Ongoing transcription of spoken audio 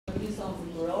vison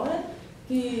kulturore,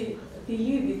 ti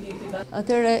lidhi.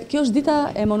 Atëre, kjo është dita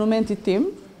e monumentit tim,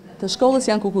 të shkollës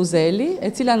janë Kukuzeli,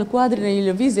 e cila në kuadrin e një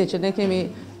lëvizje që ne kemi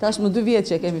tashmë 2 vjet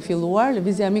që kemi filluar,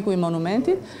 lëvizja Miku i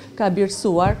Monumentit, ka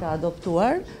birësuar, ka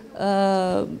adoptuar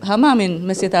Hamamin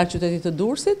mesjetar qytetit të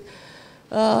Durrësit,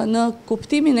 në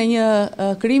kuptimin e një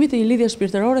krijimit të një lidhje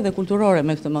shpirtërore dhe kulturore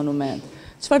me këtë monument.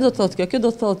 Çfarë do të thotë kjo? Kjo do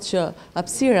të thotë që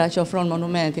hapësira që ofron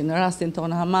monumenti, në rastin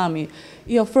tonë Hamami,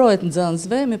 i ofrohet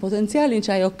nxënësve me potencialin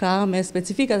që ajo ka, me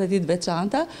specifikat e tij të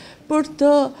veçanta, për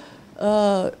të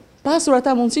pasur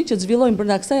ata mundësinë që të zhvillojnë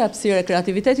brenda kësaj hapësire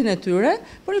kreativitetin e tyre,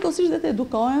 por njëkohësisht dhe të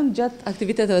edukohen gjatë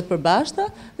aktiviteteve të përbashkëta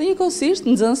dhe njëkohësisht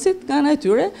nxënësit nga ana e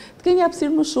tyre të kenë një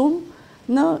hapësirë më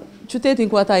shumë në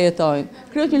qytetin ku ata jetojnë.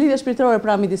 Krijohet një lidhje shpirtërore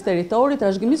pra midis territorit,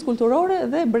 trashëgimisë kulturore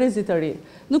dhe brezit të ri,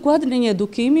 në kuadrin e një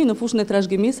edukimi në fushën e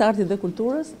trashëgimisë, artit dhe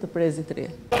kulturës të brezit të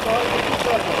ri.